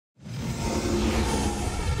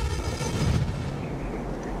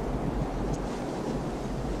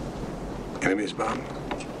Enemies, Bob.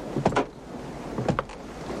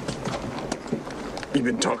 You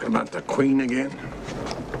been talking about the Queen again?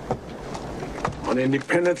 On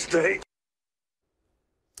Independence Day?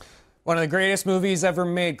 One of the greatest movies ever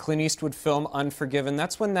made, Clint Eastwood film Unforgiven.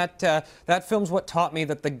 That's when that film's what taught me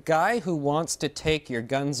that the guy who wants to take your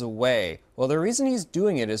guns away, well, the reason he's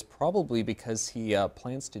doing it is probably because he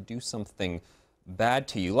plans to do something bad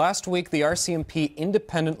to you. Last week, the RCMP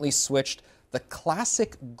independently switched the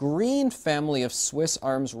classic green family of Swiss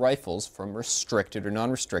Arms rifles from restricted or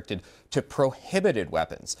non-restricted to prohibited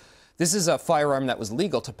weapons. This is a firearm that was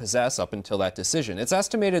legal to possess up until that decision. It's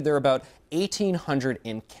estimated there are about 1,800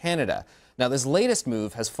 in Canada. Now, this latest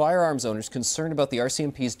move has firearms owners concerned about the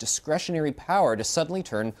RCMP's discretionary power to suddenly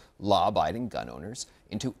turn law-abiding gun owners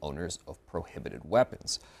into owners of prohibited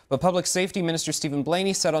weapons. But Public Safety Minister Stephen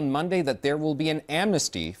Blaney said on Monday that there will be an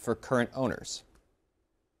amnesty for current owners.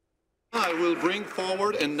 I will bring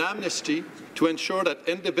forward an amnesty to ensure that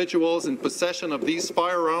individuals in possession of these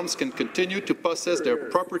firearms can continue to possess their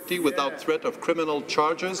property without threat of criminal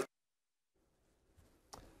charges.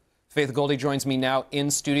 Faith Goldie joins me now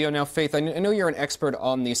in studio. Now, Faith, I know you're an expert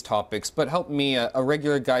on these topics, but help me, a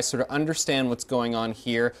regular guy, sort of understand what's going on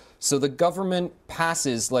here. So the government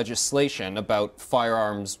passes legislation about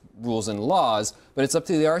firearms rules and laws, but it's up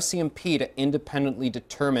to the RCMP to independently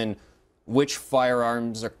determine which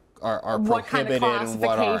firearms are what prohibited kind of and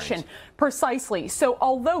what aren't. Precisely. So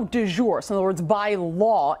although de jure, so in other words, by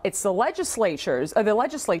law, it's the legislature,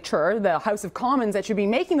 the House of Commons that should be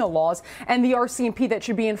making the laws and the RCMP that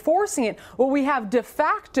should be enforcing it, what we have de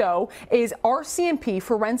facto is RCMP,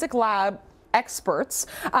 forensic lab experts,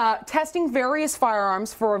 testing various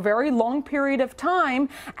firearms for a very long period of time,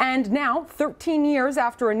 and now 13 years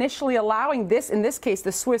after initially allowing this, in this case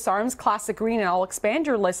the Swiss Arms Classic Green, and I'll expand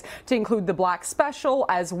your list to include the Black Special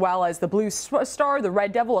as well as the Blue Star, the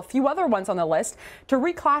Red Devil, a few other ones on the list, to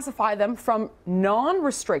reclassify them from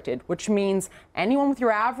non-restricted, which means anyone with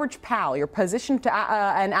your average PAL, your position to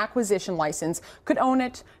an acquisition license, could own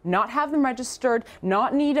it, not have them registered,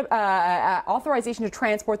 not need authorization to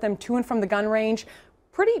transport them to and from the gun range.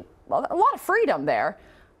 A lot of freedom there.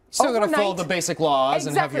 Still going to follow the basic laws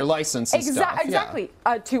and have your license and stuff. Exactly.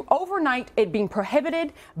 Yeah. To overnight it being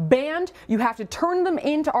prohibited, banned, you have to turn them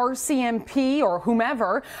into RCMP or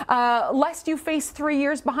whomever, lest you face 3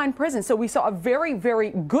 years behind prison. So we saw a very, very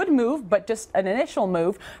good move, but just an initial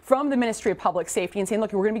move from the Ministry of Public Safety and saying,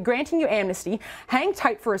 look, we're going to be granting you amnesty. Hang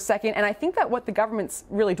tight for a second. And I think that what the government's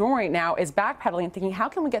really doing right now is backpedaling and thinking, how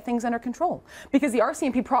can we get things under control? Because the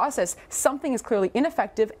RCMP process, something is clearly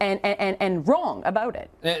ineffective and wrong about it.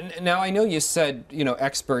 Now, I know you said,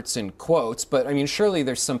 experts in quotes, but I mean, surely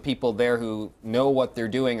there's some people there who know what they're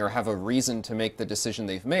doing or have a reason to make the decision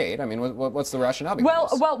they've made. I mean, what's the rationale behind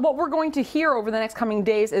this? Well, what we're going to hear over the next coming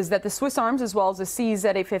days is that the Swiss Arms as well as the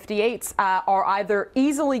CZ858s are either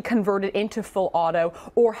easily converted into full auto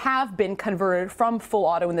or have been converted from full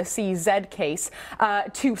auto in the CZ case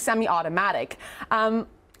to semi-automatic.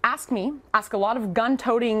 Ask a lot of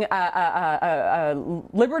gun-toting,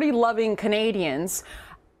 liberty-loving Canadians.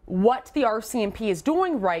 What the RCMP is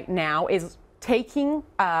doing right now is taking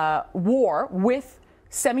war with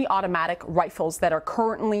semi-automatic rifles that are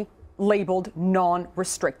currently labeled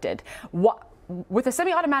non-restricted. With a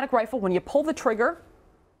semi-automatic rifle, when you pull the trigger,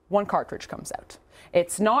 one cartridge comes out.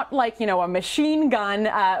 It's not like, a machine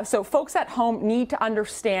gun. So folks at home need to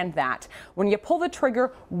understand that. When you pull the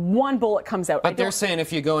trigger, one bullet comes out. But they're saying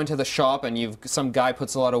if you go into the shop and some guy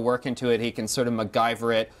puts a lot of work into it, he can sort of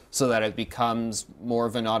MacGyver it so that it becomes more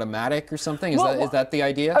of an automatic or something? Is that the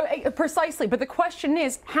idea? Precisely. But the question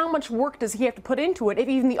is, how much work does he have to put into it if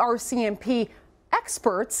even the RCMP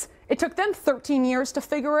experts, it took them 13 years to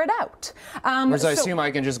figure it out. Whereas I assume I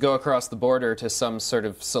can just go across the border to some sort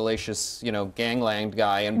of salacious, gangland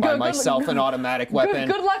guy and buy myself an automatic weapon.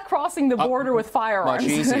 Good luck crossing the border with firearms. Much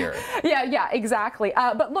easier. Yeah, exactly.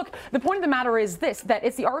 But look, the point of the matter is this, that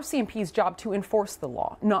it's the RCMP's job to enforce the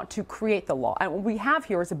law, not to create the law. And what we have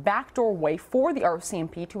here is a backdoor way for the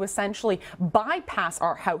RCMP to essentially bypass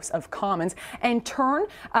our House of Commons and turn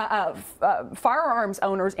firearms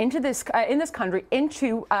owners into in this country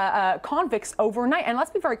into convicts overnight. And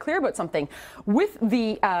let's be very clear about something. With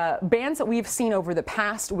the bans that we've seen over the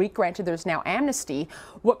past week, granted there's now amnesty,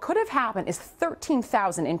 what could have happened is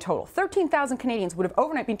 13,000 in total. 13,000 Canadians would have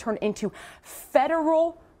overnight been turned into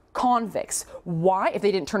federal convicts. Why? If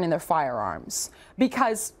they didn't turn in their firearms.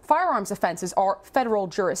 Because firearms offenses are federal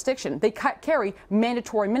jurisdiction. They carry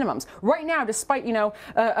mandatory minimums. Right now, despite,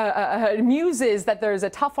 muses that there's a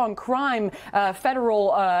tough on crime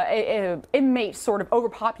federal inmate sort of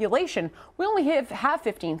overpopulation, we only have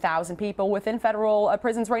 15,000 people within federal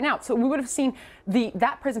prisons right now. So we would have seen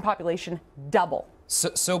that prison population double.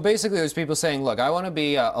 So basically there's people saying, look, I want to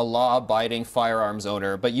be a law-abiding firearms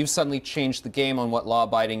owner, but you've suddenly changed the game on what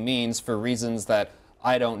law-abiding means for reasons that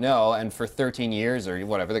I don't know. And for 13 years or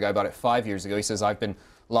whatever, the guy bought it 5 years ago, he says, I've been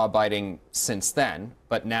law-abiding since then,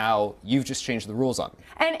 but now you've just changed the rules on me.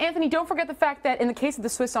 And Anthony, don't forget the fact that in the case of the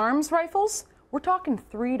Swiss Arms rifles, we're talking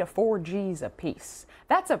 3 to 4 G's a piece.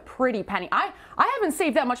 That's a pretty penny. I haven't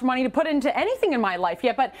saved that much money to put into anything in my life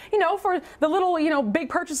yet, but, for the little, big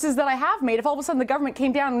purchases that I have made, if all of a sudden the government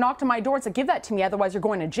came down and knocked on my door and said, give that to me, otherwise you're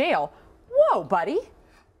going to jail. Whoa, buddy.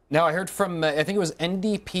 Now, I heard from, I think it was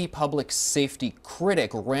NDP public safety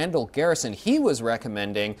critic Randall Garrison. He was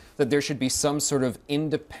recommending that there should be some sort of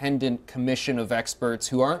independent commission of experts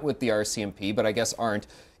who aren't with the RCMP, but I guess aren't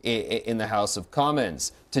in the House of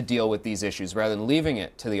Commons to deal with these issues rather than leaving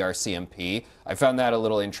it to the RCMP. I found that a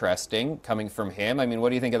little interesting coming from him. I mean, what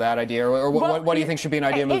do you think of that idea, or what do you think should be an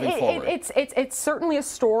idea moving forward? It's certainly a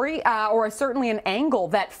story or certainly an angle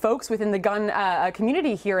that folks within the gun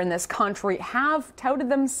community here in this country have touted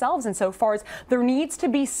themselves insofar as there needs to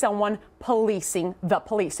be someone policing the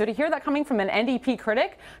police. So to hear that coming from an NDP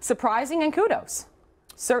critic, surprising and kudos,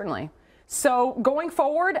 certainly. So going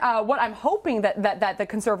forward, what I'm hoping that the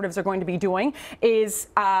Conservatives are going to be doing is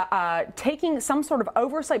taking some sort of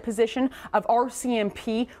oversight position of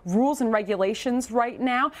RCMP rules and regulations right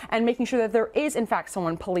now and making sure that there is, in fact,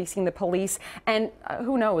 someone policing the police. And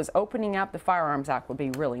who knows, opening up the Firearms Act would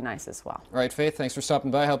be really nice as well. All right, Faith, thanks for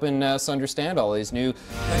stopping by, helping us understand all these new...